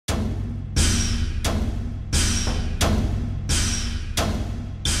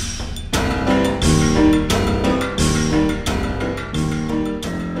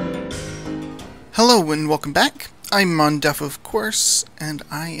Hello and welcome back. I'm Mondef, of course, and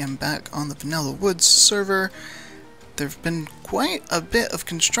I am back on the Vanilla Woods server. There've been quite a bit of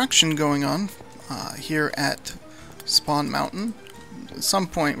construction going on here at Spawn Mountain. At some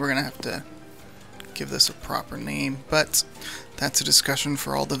point we're gonna have to give this a proper name, but that's a discussion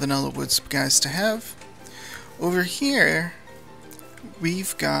for all the Vanilla Woods guys to have. Over here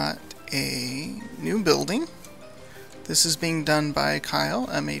we've got a new building. This is being done by Kyle,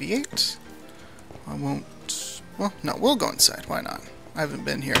 M88. I won't... well, no, we'll go inside. Why not? I haven't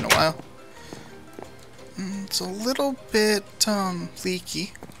been here in a while. It's a little bit,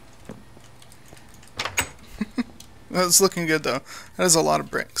 leaky. That's looking good, though. That is a lot of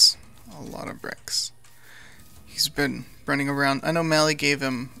bricks. A lot of bricks. He's been running around. I know Mally gave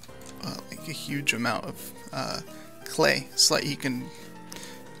him, like a huge amount of, clay so that he can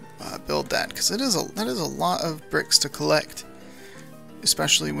build that, because that is a lot of bricks to collect,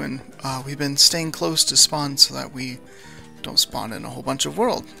 especially when we've been staying close to spawn so that we don't spawn in a whole bunch of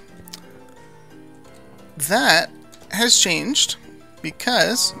world. That has changed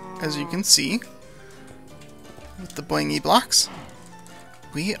because, as you can see with the boingy blocks,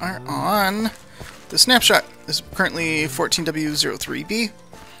 we are on the Snapshot. This is currently 14W03B,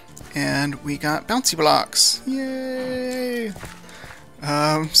 and we got bouncy blocks. Yay!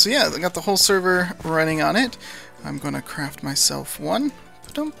 So yeah, I got the whole server running on it. I'm going to craft myself one.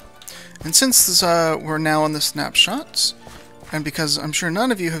 And since this, we're now on the snapshots, and because I'm sure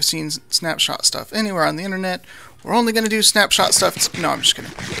none of you have seen snapshot stuff anywhere on the internet, we're only going to do snapshot stuff. No, I'm just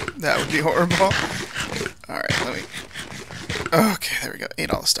kidding. That would be horrible. Alright, let me... okay, there we go.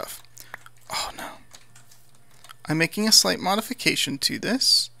 Ate all the stuff. Oh no. I'm making a slight modification to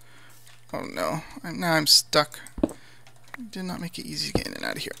this. Oh no. Now I'm stuck. Did not make it easy to get in and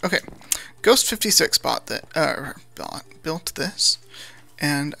out of here. Okay, Ghost56 built this,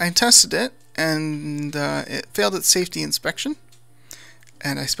 and I tested it, and it failed its safety inspection.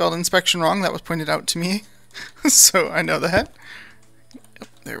 And I spelled inspection wrong. That was pointed out to me, so I know that. Yep,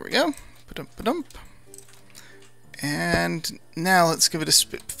 there we go. Ba-dump. And now let's give it a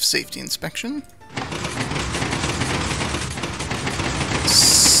safety inspection.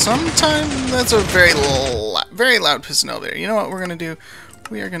 Sometimes that's a very loud piston elevator. You know what we're going to do?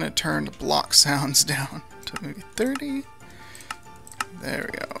 We are going to turn the block sounds down to maybe 30. There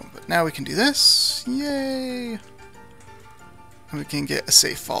we go. But now we can do this. Yay! And we can get a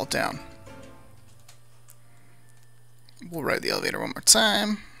safe fall down. We'll ride the elevator one more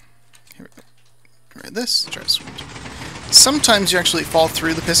time. Here we go. Ride this. Try to switch. Sometimes you actually fall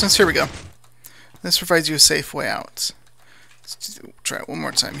through the pistons. Here we go. This provides you a safe way out. Let's try it one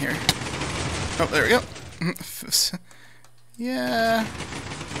more time here. Oh, there we go. Yeah.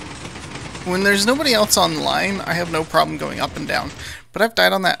 When there's nobody else online, I have no problem going up and down. But I've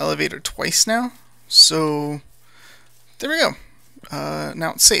died on that elevator twice now. So, there we go.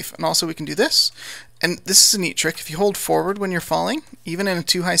 Now it's safe. And also we can do this. And this is a neat trick. If you hold forward when you're falling, even in a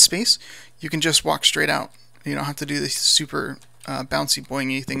too high space, you can just walk straight out. You don't have to do this super bouncy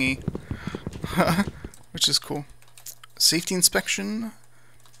boingy thingy. Which is cool. Safety inspection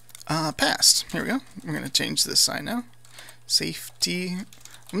passed. Here we go. We're going to change this sign now. Safety.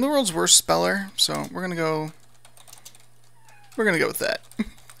 I'm the world's worst speller, so we're going to go with that.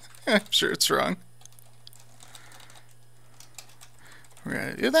 I'm sure it's wrong. We're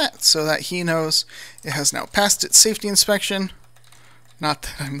going to do that so that he knows it has now passed its safety inspection. Not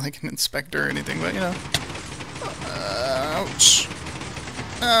that I'm like an inspector or anything, but you know. Ouch.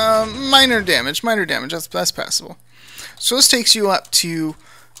 Minor damage. That's passable. So this takes you up to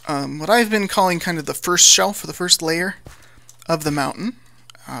what I've been calling kind of the first shelf, or the first layer of the mountain,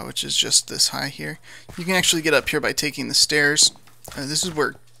 which is just this high here. You can actually get up here by taking the stairs. This is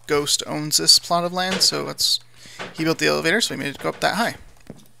where Ghost owns this plot of land, so he built the elevator, so he made it go up that high.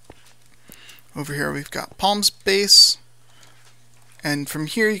 Over here we've got Palm's base, and from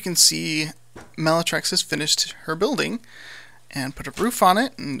here you can see Melitrex has finished her building and put a roof on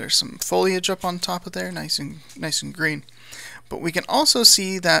it, and there's some foliage up on top of there, nice and green. But we can also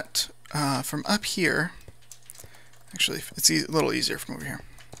see that from up here, actually it's a little easier from over here,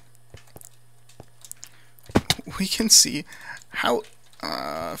 we can see how,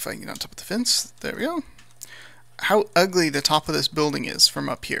 if I can get on top of the fence, there we go, how ugly the top of this building is from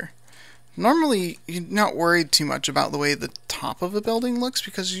up here. Normally, you're not worried too much about the way the top of a building looks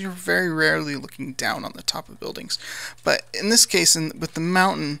because you're very rarely looking down on the top of buildings. But in this case, with the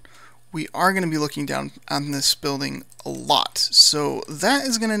mountain, we are going to be looking down on this building a lot. So that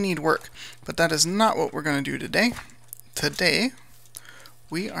is going to need work. But that is not what we're going to do today. Today,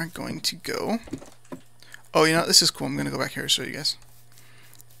 we are going to go... oh, you know, this is cool. I'm going to go back here to show you guys.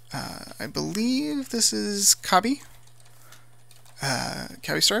 I believe this is Cubby.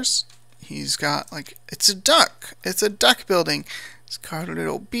 Cubby Stars. He's got, like, it's a duck. It's a duck building. It's got a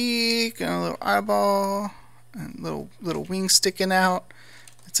little beak and a little eyeball and little wings sticking out.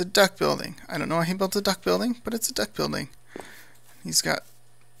 It's a duck building. I don't know why he built a duck building, but it's a duck building. He's got,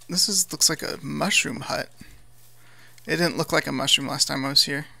 looks like a mushroom hut. It didn't look like a mushroom last time I was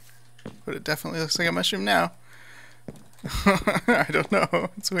here, but it definitely looks like a mushroom now. I don't know.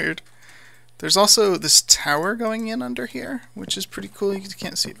 It's weird. There's also this tower going in under here, which is pretty cool. You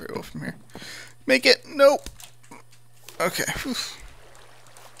can't see it very well from here. Make it! Nope! Okay. Whew.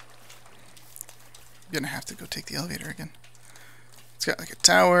 I'm gonna have to go take the elevator again. It's got like a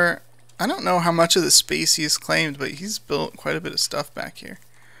tower. I don't know how much of the space he's claimed, but he's built quite a bit of stuff back here.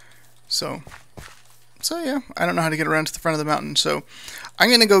 So yeah, I don't know how to get around to the front of the mountain. So I'm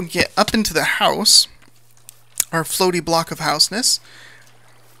gonna go get up into the house, our floaty block of houseness,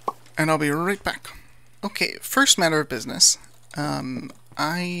 and I'll be right back. Okay, first matter of business.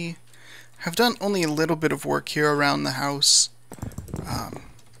 I have done only a little bit of work here around the house.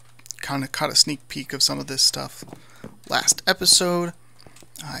 Kind of caught a sneak peek of some of this stuff last episode.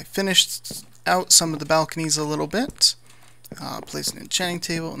 I finished out some of the balconies a little bit. Placed an enchanting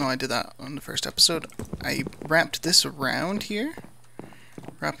table. No, I did that on the first episode. I wrapped this around here.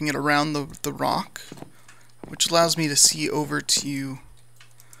 Wrapping it around the rock, which allows me to see over to...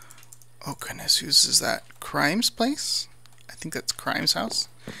 Oh goodness, whose is that? Crime's place? I think that's Crime's house.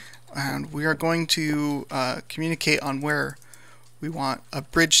 And we are going to communicate on where we want a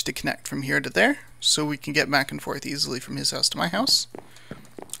bridge to connect from here to there, so we can get back and forth easily from his house to my house.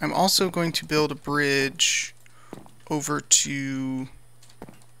 I'm also going to build a bridge over to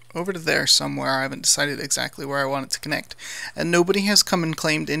there somewhere. I haven't decided exactly where I want it to connect. And nobody has come and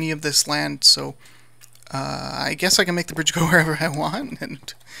claimed any of this land, so I guess I can make the bridge go wherever I want,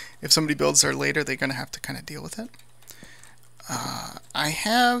 and if somebody builds there later, they're going to have to kind of deal with it.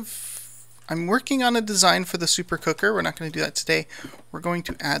 I'm working on a design for the super cooker. We're not going to do that today. We're going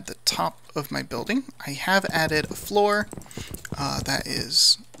to add the top of my building. I have added a floor that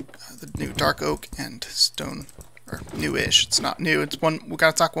is the new dark oak and stone, or newish. It's not new. It's we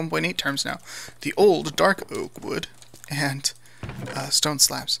got to talk 1.8 terms now. The old dark oak wood and stone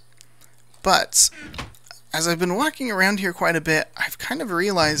slabs. But as I've been walking around here quite a bit, I've kind of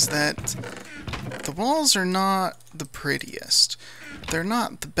realized that the walls are not the prettiest. They're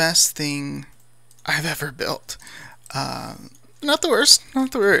not the best thing I've ever built. Not the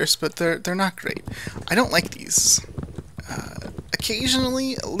worst, but they're not great. I don't like these.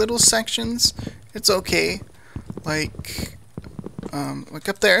 Occasionally, little sections, it's okay. Like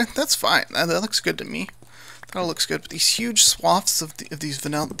up there, that's fine. That looks good to me. That all looks good. But these huge swaths of these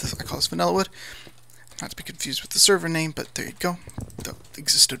vanilla, I call this vanilla wood. Not to be confused with the server name, but there you go. That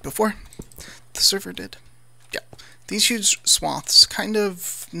existed before. The server did. Yeah. These huge swaths, kind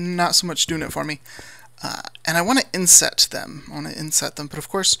of not so much doing it for me. And I want to inset them. But of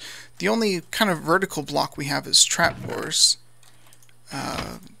course, the only kind of vertical block we have is trapdoors.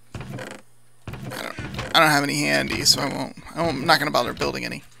 I don't have any handy, so I'm not going to bother building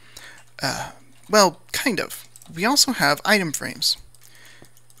any. Well, kind of. We also have item frames,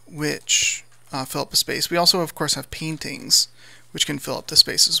 which fill up a space. We also, of course, have paintings, which can fill up the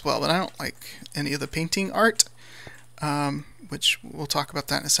space as well. But I don't like any of the painting art, which we'll talk about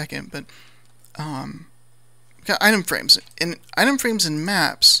that in a second. But we've got item frames. And item frames and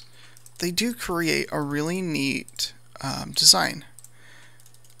maps, they do create a really neat design.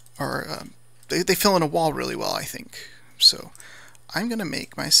 Or they fill in a wall really well, I think. So I'm going to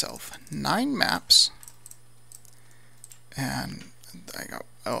make myself 9 maps. And I got...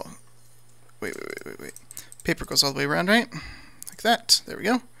 Oh, wait. Paper goes all the way around, right? Like that. There we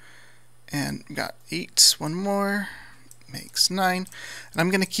go. And we got 8. One more. Makes 9. And I'm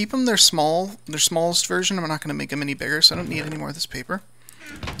going to keep them their smallest version. I'm not going to make them any bigger, so I don't need any more of this paper.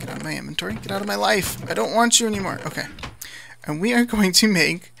 Get out of my inventory. Get out of my life. I don't want you anymore. Okay. And we are going to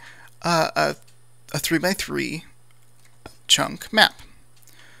make a 3x3 chunk map.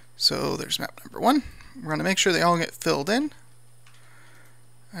 So there's map number 1. We're going to make sure they all get filled in.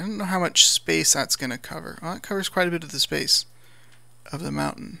 I don't know how much space that's going to cover. Well, it covers quite a bit of the space of the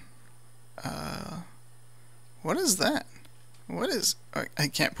mountain. What is that? What is... Oh, I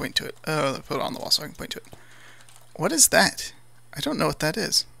can't point to it. Oh, put it on the wall so I can point to it. What is that? I don't know what that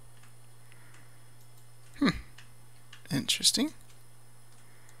is. Interesting.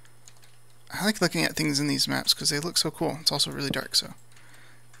 I like looking at things in these maps because they look so cool. It's also really dark, so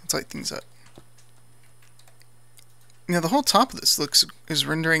let's light things up. You know, the whole top of this is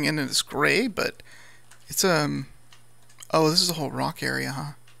rendering into this gray, but it's oh, this is the whole rock area,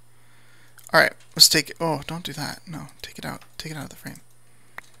 huh? Alright, let's take it. Oh, don't do that. No, take it out. Take it out of the frame.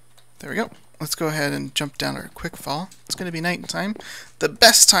 There we go. Let's go ahead and jump down our quick fall. It's going to be nighttime. The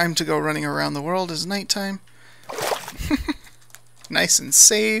best time to go running around the world is nighttime. Nice and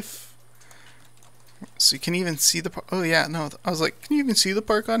safe. So you can even see the park. Oh yeah, no, I was like, can you even see the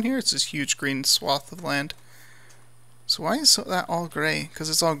park on here? It's this huge green swath of land. So why is that all gray? Because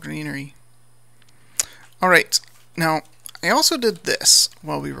it's all greenery. Alright, now I also did this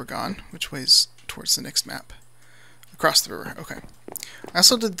while we were gone. Which way's towards the next map? Across the river, okay. I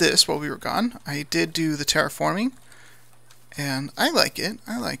also did this while we were gone. I did do the terraforming, and I like it.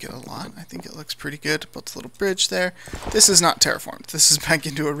 I like it a lot. I think it looks pretty good. Built a little bridge there. This is not terraformed. This is back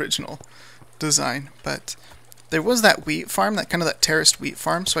into original design, but there was that wheat farm, that kind of that terraced wheat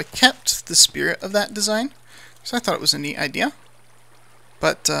farm, so I kept the spirit of that design. So I thought it was a neat idea.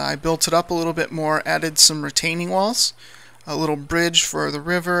 But I built it up a little bit more, added some retaining walls, a little bridge for the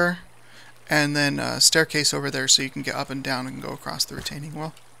river, and then a staircase over there so you can get up and down and go across the retaining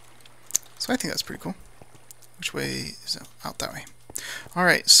wall. So I think that's pretty cool. Which way is it? Out that way.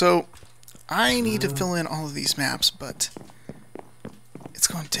 Alright, so I need to fill in all of these maps, but it's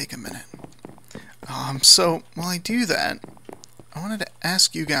going to take a minute. So while I do that, I wanted to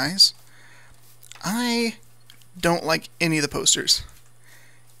ask you guys, I don't like any of the posters.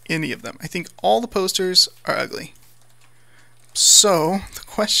 Any of them. I think all the posters are ugly. So, the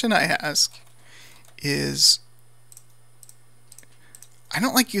question I ask is, I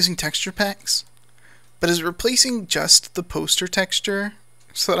don't like using texture packs, but is replacing just the poster texture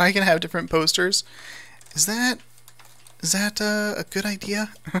so that I can have different posters, is that a good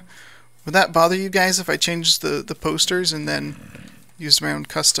idea? Would that bother you guys if I changed the posters and then used my own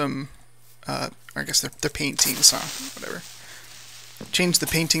custom, I guess they're paintings, whatever. Change the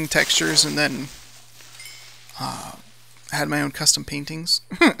painting textures and then had my own custom paintings.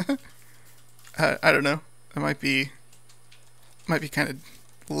 I don't know. It might be kind of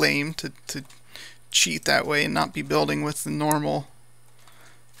lame to cheat that way and not be building with the normal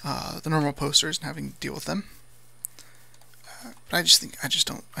posters and having to deal with them. But I just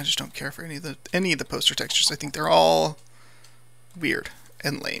don't care for any of the poster textures. I think they're all weird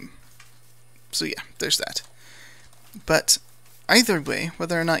and lame. So yeah, there's that. But either way,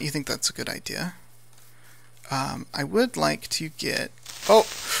 whether or not you think that's a good idea, I would like to get... Oh!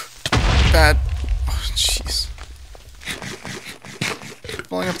 Bad. Oh, jeez.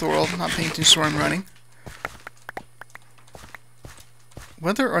 Blowing up the world, not paying attention to where I'm running.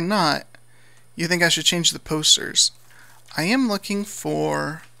 Whether or not you think I should change the posters, I am looking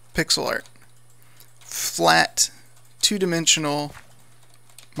for pixel art. Flat, two-dimensional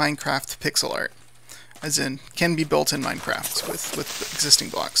Minecraft pixel art. As in, can be built in Minecraft with existing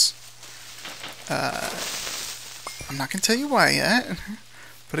blocks. I'm not going to tell you why yet,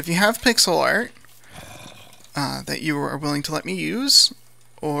 but if you have pixel art that you are willing to let me use,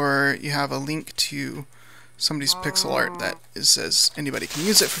 or you have a link to somebody's pixel art that says anybody can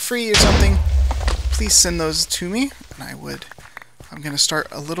use it for free or something, please send those to me, and I'm going to start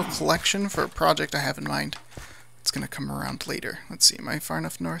a little collection for a project I have in mind. It's going to come around later. Let's see, am I far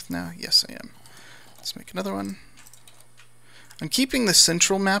enough north now? Yes, I am. Let's make another one. I'm keeping the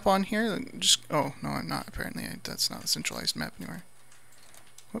central map on here. Oh, no, I'm not, apparently. That's not a centralized map anywhere.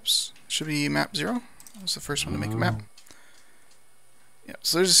 Whoops. Should be map 0. That was the first one to make a map. Yeah,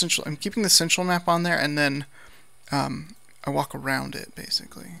 so there's a central... I'm keeping the central map on there, and then I walk around it,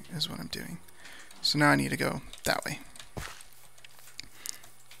 basically, is what I'm doing. So now I need to go that way.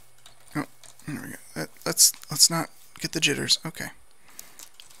 Oh, there we go. Let's not get the jitters. Okay.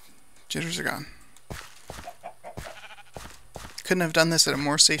 Jitters are gone. Couldn't have done this at a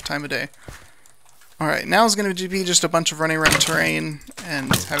more safe time of day. Alright, now is going to be just a bunch of running around terrain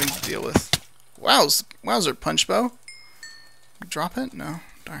and having to deal with... Wowzer, punch bow? Drop it? No.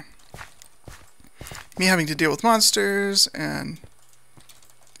 Darn. Me having to deal with monsters and,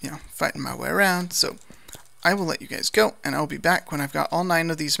 you know, fighting my way around. So, I will let you guys go, and I'll be back when I've got all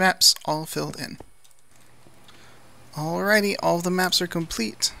 9 of these maps all filled in. Alrighty, all of the maps are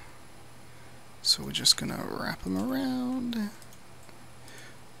complete. So we're just gonna wrap them around.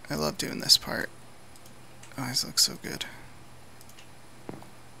 I love doing this part. Oh, this looks so good.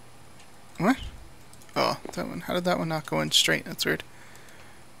 What? Oh, that one. How did that one not go in straight? That's weird.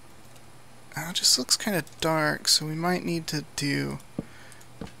 It just looks kind of dark, so we might need to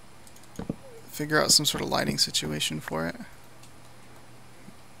figure out some sort of lighting situation for it.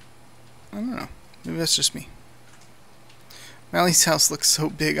 I don't know. Maybe that's just me. Mally's house looks so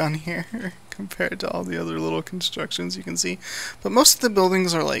big on here compared to all the other little constructions you can see. But most of the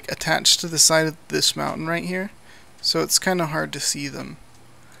buildings are like attached to the side of this mountain right here, so it's kind of hard to see them.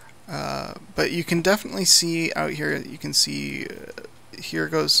 But you can definitely see out here, you can see,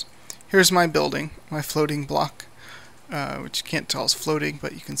 here's my building, my floating block, which you can't tell is floating,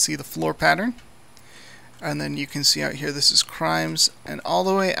 but you can see the floor pattern. And then you can see out here, this is Crimes, and all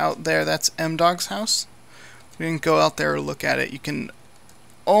the way out there, that's M-Dog's house. We didn't go out there or look at it. You can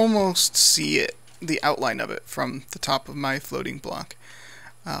almost see it, the outline of it, from the top of my floating block.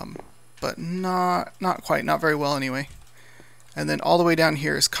 But not quite, not very well anyway. And then all the way down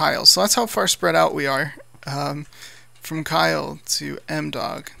here is Kyle. So that's how far spread out we are. From Kyle to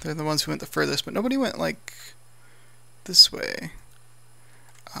M-Dog. They're the ones who went the furthest, but nobody went, like, this way.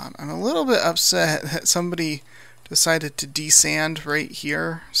 I'm a little bit upset that somebody decided to desand right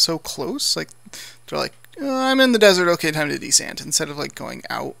here so close. Like, they're like, oh, I'm in the desert, okay, time to desand, instead of, like, going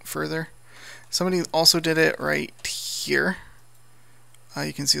out further. Somebody also did it right here.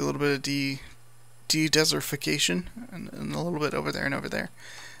 You can see a little bit of de-desertification, and a little bit over there and over there.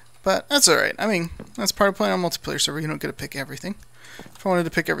 But that's alright. I mean, that's part of playing on multiplayer server. You don't get to pick everything. If I wanted to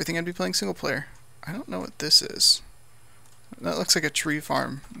pick everything, I'd be playing single player. I don't know what this is. That looks like a tree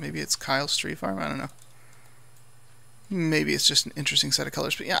farm. Maybe it's Kyle's tree farm? I don't know. Maybe it's just an interesting set of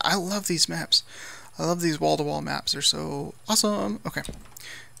colors. But yeah, I love these maps. I love these wall-to-wall maps. They're so awesome. Okay.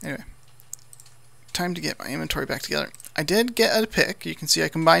 Anyway. Time to get my inventory back together. I did get a pick. You can see I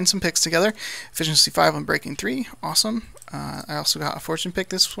combined some picks together. Efficiency 5 on breaking 3. Awesome. I also got a fortune pick.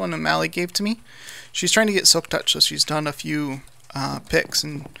 This one Mally gave to me. She's trying to get Silk Touch, so she's done a few picks.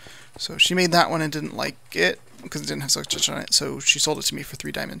 And so she made that one and didn't like it, because it didn't have Silk Touch on it, so she sold it to me for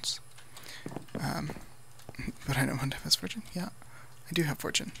 3 diamonds. But I know Mondef has fortune. Yeah, I do have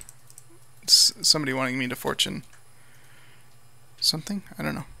fortune. It's somebody wanting me to fortune something? I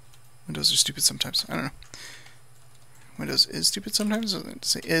don't know. Windows are stupid sometimes. I don't know. Windows is stupid sometimes?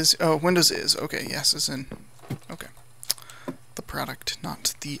 Say is. Oh, Windows is. Okay, yes, is in. Okay. The product,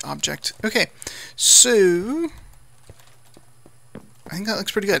 not the object. Okay, so I think that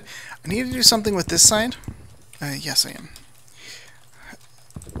looks pretty good. I need to do something with this side. Yes, I am.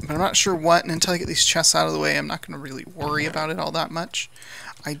 But I'm not sure what, and until I get these chests out of the way, I'm not going to really worry about it all that much.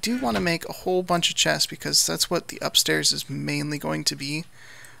 I do want to make a whole bunch of chests, because that's what the upstairs is mainly going to be.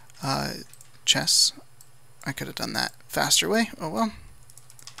 Chests. I could have done that faster way. Oh well.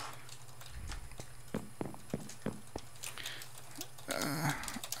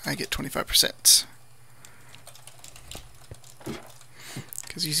 I get 25%.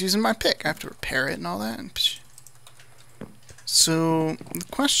 Because he's using my pick. I have to repair it and all that. So, the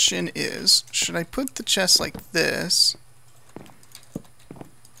question is, should I put the chest like this?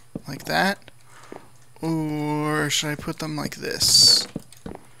 Like that? Or should I put them like this?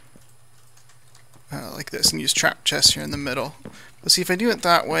 Like this, and use trap chests here in the middle. But see, if I do it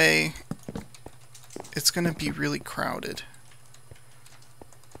that way, it's going to be really crowded.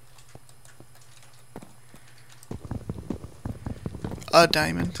 A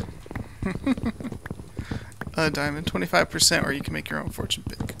diamond. A diamond. 25%, or you can make your own fortune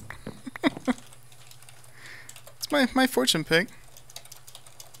pick. It's my fortune pick.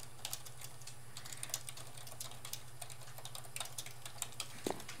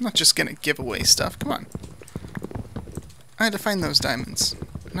 I'm not just gonna give away stuff. Come on. I had to find those diamonds.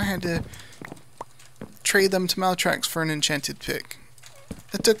 And I had to trade them to Maltrax for an enchanted pick.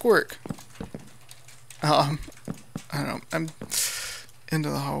 It took work. I don't know. I'm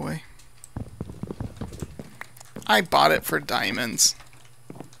into the hallway. I bought it for diamonds.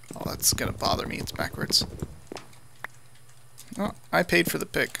 Oh, that's gonna bother me. It's backwards. Oh, I paid for the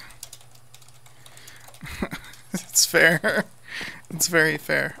pick. It's fair. It's very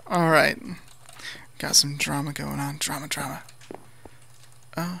fair. Alright. Got some drama going on. Drama.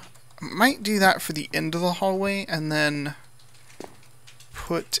 Might do that for the end of the hallway, and then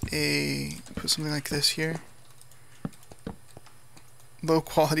put something like this here. Low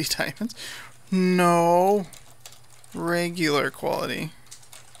quality diamonds. No. Regular quality.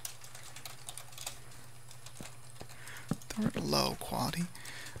 They were low quality.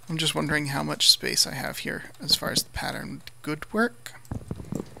 I'm just wondering how much space I have here as far as the pattern would work.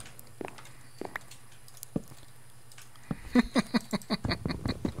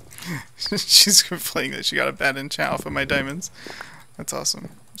 She's complaining that she got a bad enchant off of my diamonds. That's awesome.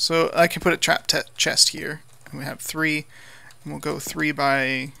 So I can put a trap chest here, and we have 3, and we'll go 3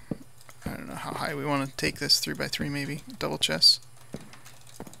 by, I don't know how high we want to take this, 3 by 3 maybe, double chest.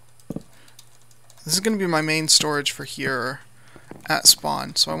 This is going to be my main storage for here at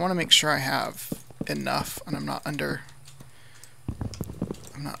spawn, so I want to make sure I have enough, and I'm not under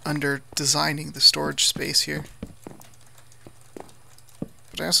designing the storage space here.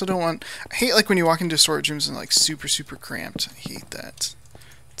 But I also don't want, I hate like when you walk into storage rooms and like super cramped. I hate that.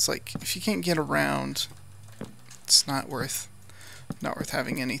 It's like, if you can't get around, it's not worth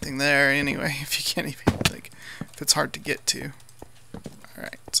having anything there anyway, if you can't even, like, if it's hard to get to.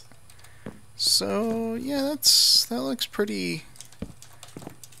 Alright. So, yeah, that looks pretty...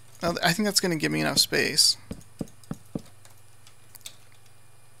 I think that's going to give me enough space.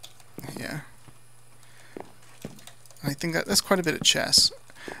 Yeah. I think that's quite a bit of chest.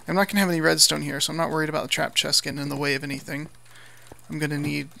 I'm not going to have any redstone here, so I'm not worried about the trap chest getting in the way of anything. I'm going to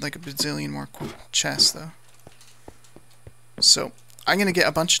need like a bazillion more chests, though. So, I'm going to get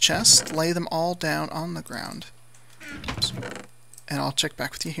a bunch of chests, lay them all down on the ground. Oops. And I'll check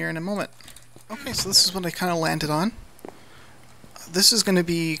back with you here in a moment. Okay, so this is what I kind of landed on. This is going to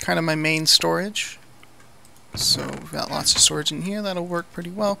be kind of my main storage. So we've got lots of storage in here. That'll work pretty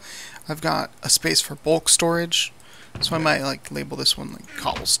well. I've got a space for bulk storage. So I might like label this one like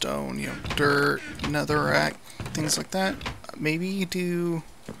cobblestone, you know, dirt, netherrack, things like that. Maybe do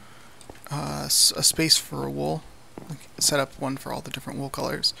a space for wool. Like set up one for all the different wool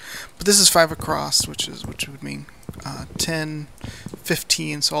colors. But this is 5 across, which would mean 10,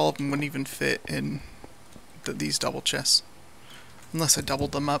 15. So all of them wouldn't even fit in these double chests. Unless I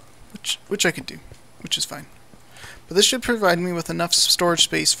doubled them up, which I could do, which is fine. But this should provide me with enough storage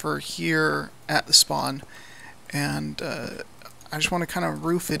space for here at the spawn. And I just want to kind of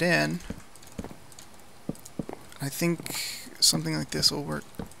roof it in. I think something like this will work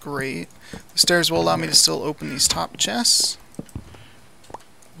great. The stairs will allow me to still open these top chests,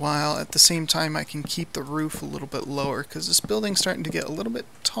 while at the same time I can keep the roof a little bit lower, because this building's starting to get a little bit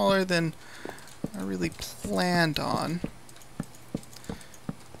taller than I really planned on.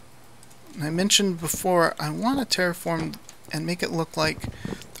 And I mentioned before, I want to terraform and make it look like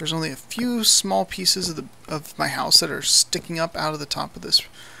there's only a few small pieces of my house that are sticking up out of the top of this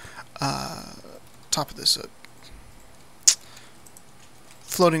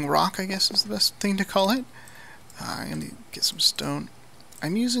floating rock, I guess is the best thing to call it. I'm going to get some stone.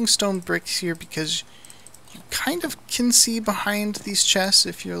 I'm using stone bricks here because you kind of can see behind these chests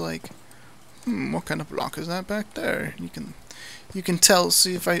if you're like, what kind of block is that back there? You can tell.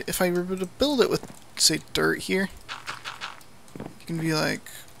 See, if I were to build it with, say, dirt here, you can be like,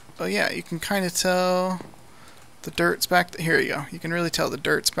 oh yeah, you can kind of tell the dirt's back there. Here you go. You can really tell the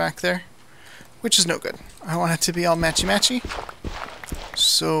dirt's back there, which is no good. I want it to be all matchy-matchy.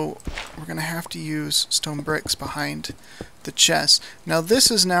 So we're going to have to use stone bricks behind the chest. Now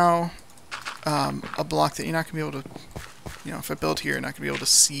this is now a block that you're not going to be able to, you know, if I build here, you're not going to be able to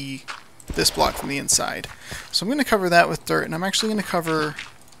see this block from the inside. So I'm going to cover that with dirt, and I'm actually going to cover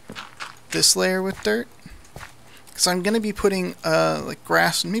this layer with dirt, because I'm going to be putting like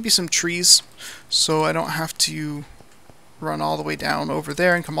grass and maybe some trees, so I don't have to run all the way down over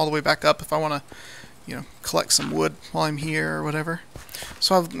there and come all the way back up if I want to, you know, collect some wood while I'm here or whatever.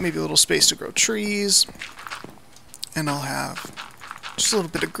 So I'll have maybe a little space to grow trees, and I'll have just a little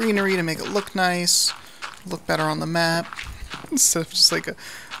bit of greenery to make it look nice, look better on the map, instead of just like a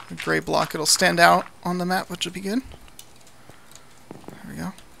gray block. It'll stand out on the map, which will be good. There we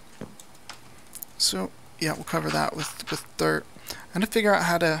go. So yeah, we'll cover that with dirt. I'm gonna figure out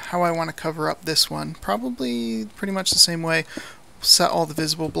how I want to cover up this one. Probably pretty much the same way. We'll set all the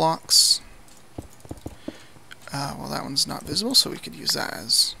visible blocks. Well, that one's not visible, so we could use that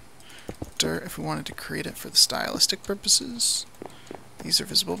as dirt if we wanted to create it for the stylistic purposes. These are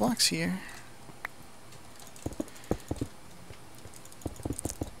visible blocks here.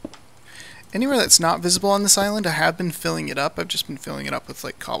 Anywhere that's not visible on this island, I have been filling it up. I've just been filling it up with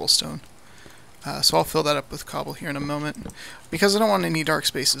like cobblestone. So I'll fill that up with cobble here in a moment, because I don't want any dark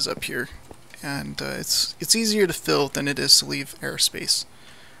spaces up here, and it's easier to fill than it is to leave airspace.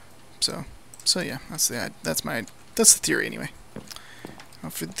 So yeah, that's the theory anyway. Now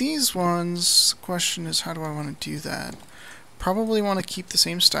for these ones, the question is, how do I want to do that? Probably want to keep the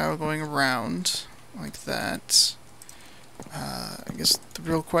same style going around like that. I guess the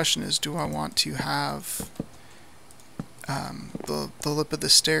real question is, do I want to have the lip of the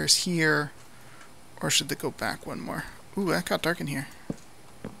stairs here, or should they go back one more? Ooh, that got dark in here.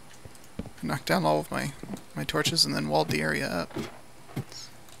 I knocked down all of my torches and then walled the area up.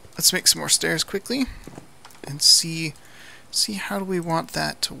 Let's make some more stairs quickly and see how do we want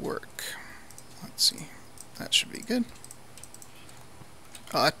that to work. Let's see. That should be good.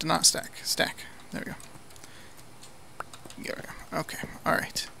 Oh, that did not stack. Stack. There we go. There we go. Okay.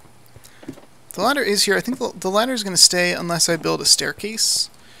 Alright. The ladder is here. I think the ladder is going to stay unless I build a staircase.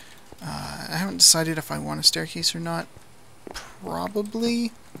 I haven't decided if I want a staircase or not.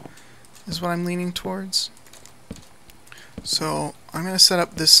 Probably is what I'm leaning towards. So I'm going to set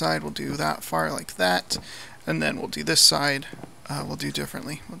up this side. We'll do that far like that. And then we'll do this side we'll do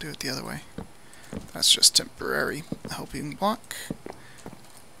differently. We'll do it the other way. That's just temporary helping block.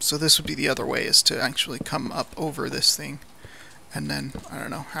 So this would be the other way, is to actually come up over this thing. And then, I don't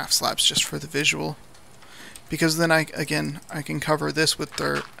know, half slabs just for the visual. Because then I can cover this with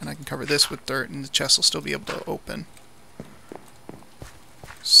dirt, and I can cover this with dirt, and the chest will still be able to open.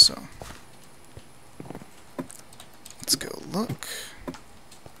 So, let's go look.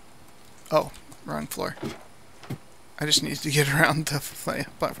 Oh, wrong floor. I just needed to get around the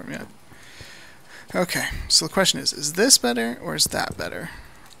platform, yeah. Okay, so the question is this better or is that better?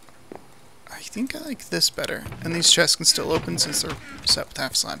 I think I like this better. And these chests can still open since they're set with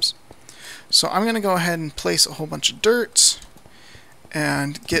half slabs. So I'm going to go ahead and place a whole bunch of dirt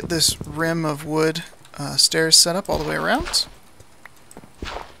and get this rim of wood stairs set up all the way around.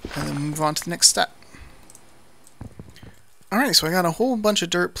 And then move on to the next step. Alright, so I got a whole bunch of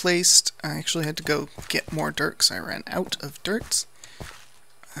dirt placed. I actually had to go get more dirt because I ran out of dirt.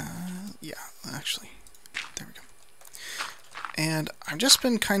 Yeah, actually, there we go. And I've just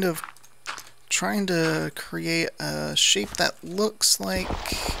been kind of trying to create a shape that looks like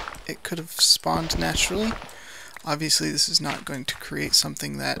it could have spawned naturally. Obviously, this is not going to create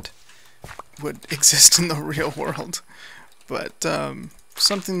something that would exist in the real world, but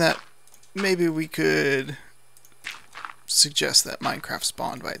something that maybe we could suggest that Minecraft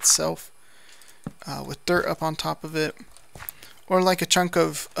spawned by itself, with dirt up on top of it, or like a chunk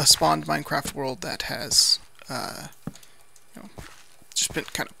of a spawned Minecraft world that has you know, just been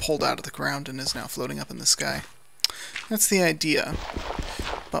kind of pulled out of the ground and is now floating up in the sky. That's the idea.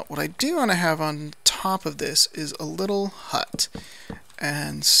 But what I do want to have on top of this is a little hut,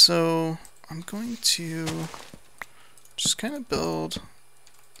 and so I'm going to just kind of build,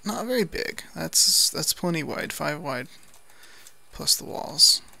 not very big, that's plenty wide, 5 wide plus the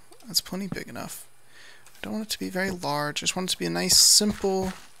walls. That's plenty big enough. I don't want it to be very large, I just want it to be a nice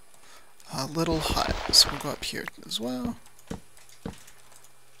simple little hut. So we'll go up here as well.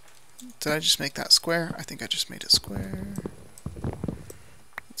 Did I just make that square? I think I just made it square.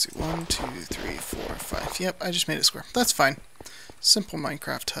 Let's see, 1, 2, 3, 4, 5. Yep, I just made it square. That's fine. Simple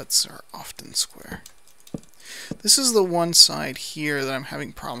Minecraft huts are often square. This is the one side here that I'm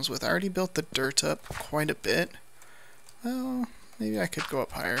having problems with. I already built the dirt up quite a bit. Well, maybe I could go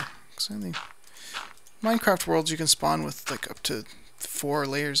up higher. Because I think Minecraft worlds you can spawn with like up to 4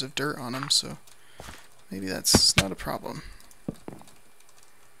 layers of dirt on them, so maybe that's not a problem.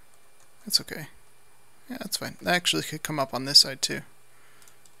 That's okay. Yeah, that's fine. That actually could come up on this side too.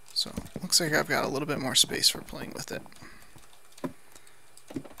 So, looks like I've got a little bit more space for playing with it.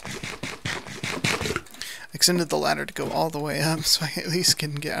 Extended the ladder to go all the way up so I at least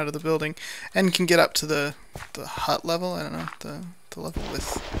can get out of the building and can get up to the hut level. I don't know, the level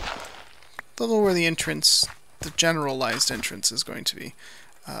with the level where the entrance, the generalized entrance is going to be.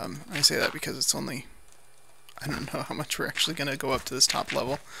 I say that because it's only, I don't know how much we're actually going to go up to this top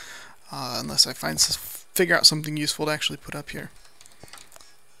level, unless I figure out something useful to actually put up here.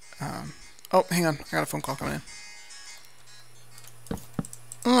 Oh, hang on, I got a phone call coming in.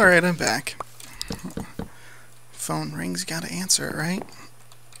 Alright, I'm back. Phone rings, you gotta answer it, right?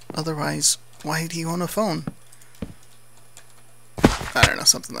 Otherwise, why do you own a phone? I don't know,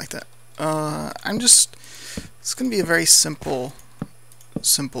 something like that. It's gonna be a very simple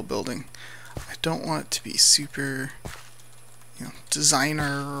building. I don't want it to be super,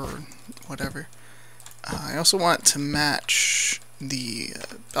 designer or whatever. I also want it to match the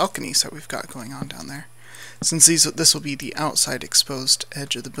balconies that we've got going on down there. Since this will be the outside exposed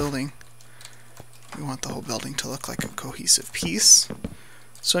edge of the building, we want the whole building to look like a cohesive piece.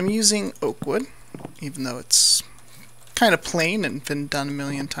 So I'm using oak wood, even though it's kind of plain and been done a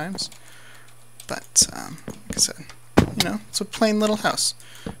million times. But, like I said, it's a plain little house.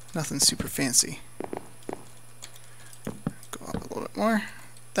 Nothing super fancy. Go up a little bit more.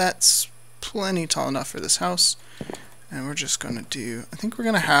 That's plenty tall enough for this house. And we're just going to do, I think we're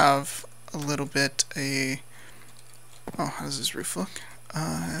going to have a little bit oh, how does this roof look?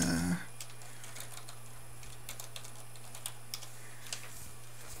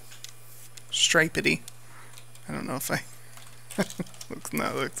 Stripedy. I don't know if I...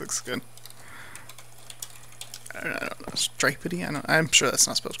 No, it looks good. I don't know. Stripedy? I'm sure that's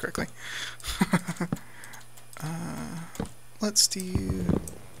not spelled correctly. Let's do...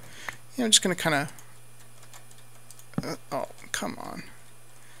 I'm just going to kind of... oh, come on.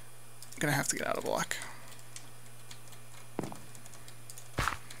 I'm going to have to get out of block.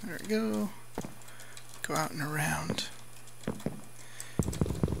 There we go. Go out and around.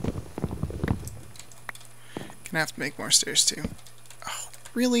 Gonna have to make more stairs too. Oh,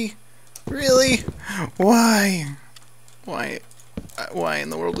 really? Really? Why? Why? Why in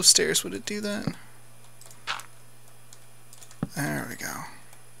the world of stairs would it do that? There we go.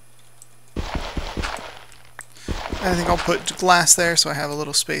 I think I'll put glass there so I have a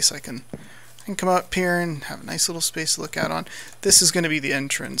little space I can come up here and have a nice little space to look out on. This is going to be the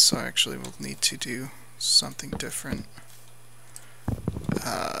entrance, so actually we'll need to do something different.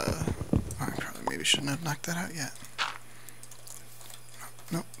 I probably maybe shouldn't have knocked that out yet.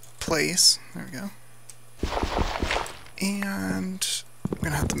 Nope. Place. There we go. And I'm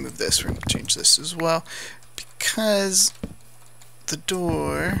going to have to move this. We're going to change this as well because the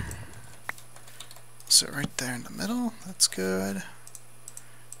door... So right there in the middle, that's good.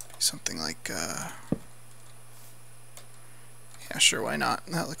 Something like, yeah, sure, why not?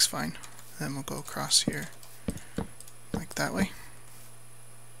 That looks fine. Then we'll go across here, like that way.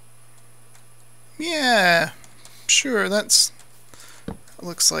 Yeah, sure, that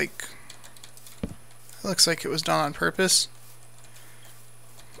looks like it was done on purpose.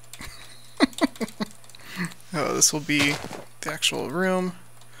 Oh, this will be the actual room.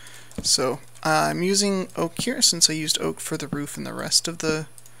 So I'm using oak here since I used oak for the roof and the rest of the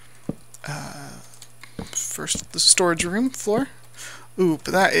the storage room floor. Ooh,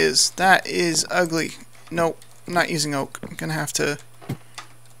 but that is ugly. Nope, I'm not using oak. I'm gonna have to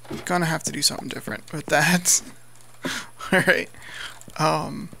do something different with that. All right.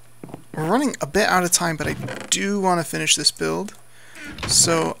 We're running a bit out of time, but I do want to finish this build,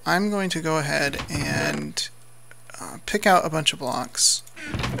 so I'm going to go ahead and pick out a bunch of blocks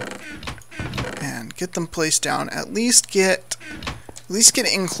and get them placed down. At least get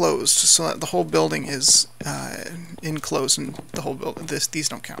enclosed so that the whole building is enclosed, and the whole building. These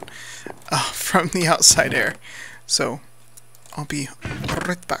don't count from the outside air. So I'll be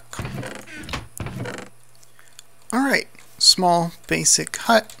right back. All right, small basic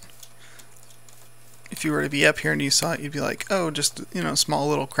hut. If you were to be up here and you saw it, you'd be like, oh, just, you know, small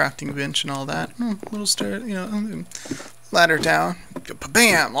little crafting bench and all that. Little stair, you know, ladder down.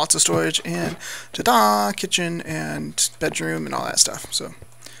 Bam! Lots of storage, and ta-da! Kitchen and bedroom and all that stuff. So,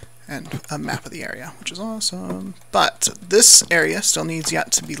 and a map of the area, which is awesome. But this area still needs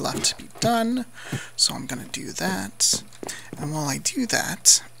yet to be left to be done. So I'm going to do that. And while I do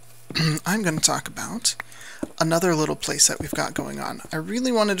that, I'm going to talk about another little place that we've got going on. I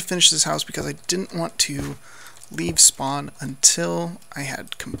really wanted to finish this house because I didn't want to leave spawn until I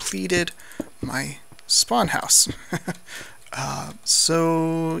had completed my spawn house.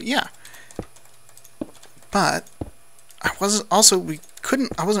 So yeah, but I wasn't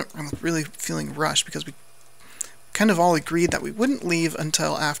really feeling rushed because we kind of all agreed that we wouldn't leave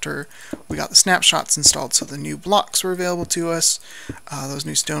until after we got the snapshots installed, so the new blocks were available to us, those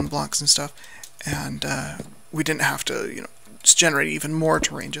new stone blocks and stuff, and we didn't have to, you know, just generate even more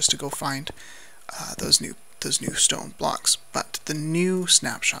terrain just to go find those new stone blocks. But the new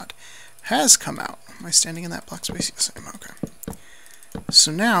snapshot has come out. Am I standing in that block space? Yes, I am. Okay.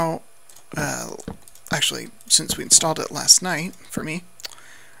 So now, actually, since we installed it last night, for me,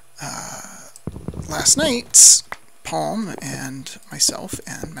 last night's Palm and myself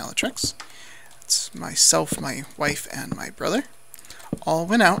and Malatrix, it's myself, my wife, and my brother, all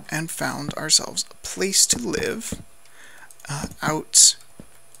went out and found ourselves a place to live out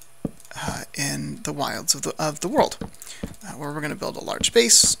in the wilds of the world, where we're going to build a large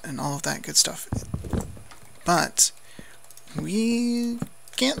base and all of that good stuff. But we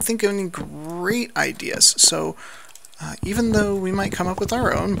can't think of any great ideas, so even though we might come up with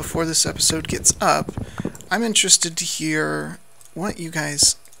our own before this episode gets up, I'm interested to hear what you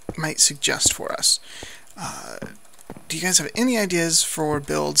guys might suggest for us. Do you guys have any ideas for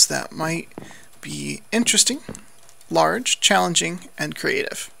builds that might be interesting, large, challenging, and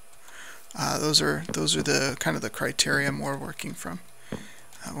creative? Those are the kind of the criteria we're working from.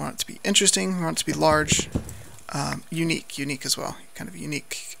 We want it to be interesting, we want it to be large, unique as well, kind of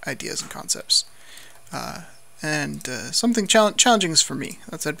unique ideas and concepts. And something challenging is for me.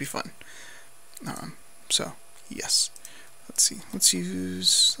 That'd be fun. So yes, let's see.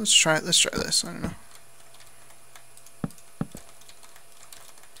 Let's try this. I don't know.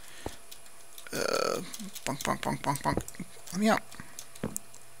 Bonk. Let me out.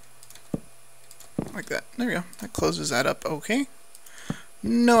 Like that. There we go. That closes that up. Okay.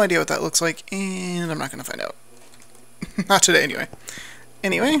 No idea what that looks like, and I'm not going to find out. Not today, anyway.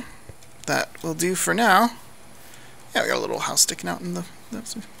 Anyway, that will do for now. Yeah, we got a little house sticking out in the...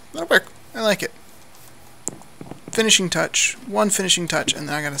 That'll work. I like it. Finishing touch. One finishing touch, and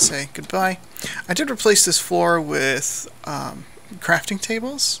then I gotta say goodbye. I did replace this floor with crafting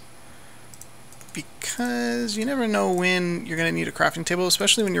tables, because you never know when you're gonna need a crafting table,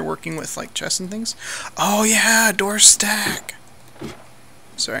 especially when you're working with like chests and things. Oh yeah, door stack.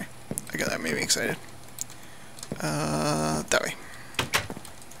 Sorry, I got that made me excited. That way.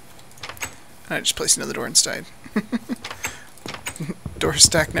 And I just placed another door instead. Door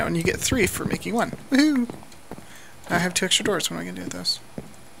stacked now, and you get 3 for making 1. Woohoo! Now I have 2 extra doors. What am I gonna do with those?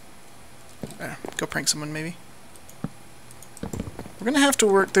 Go prank someone, maybe. We're gonna have to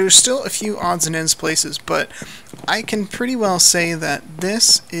work. There's still a few odds and ends places, but I can pretty well say that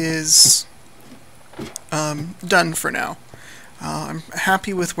this is done for now. I'm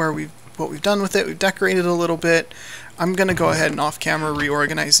happy with what we've done with it. We've decorated a little bit. I'm gonna go ahead and off camera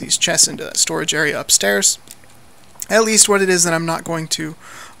reorganize these chests into that storage area upstairs. At least what it is that I'm not going to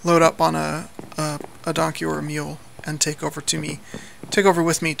load up on a donkey or a mule and take over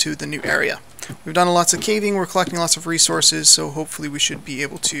with me to the new area. We've done lots of caving. We're collecting lots of resources, so hopefully we should be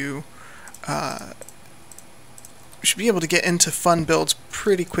able to get into fun builds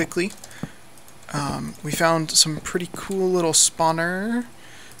pretty quickly. We found some pretty cool little spawner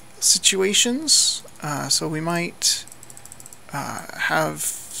situations, so we might have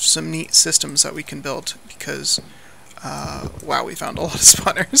some neat systems that we can build because wow, we found a lot of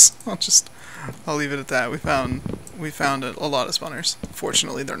spawners. I'll leave it at that. We found a lot of spawners.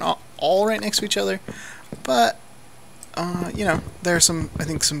 Fortunately, they're not all right next to each other, but you know, there are I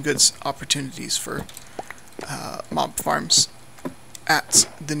think some good opportunities for mob farms at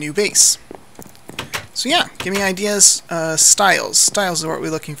the new base. So yeah, give me ideas. Styles. Styles is what we're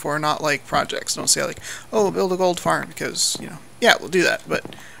looking for, not like projects. Don't say like, oh, build a gold farm, because, you know, yeah, we'll do that, but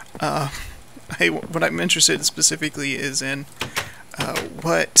what I'm interested specifically is in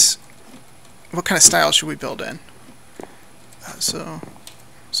what kind of style should we build in. So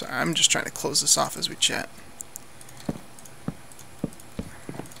I'm just trying to close this off as we chat.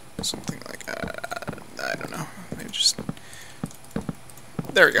 Something like I don't know. Maybe just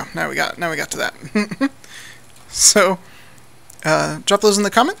there we go. Now we got to that. So drop those in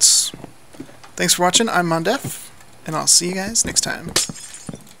the comments. Thanks for watching. I'm Mondef, and I'll see you guys next time.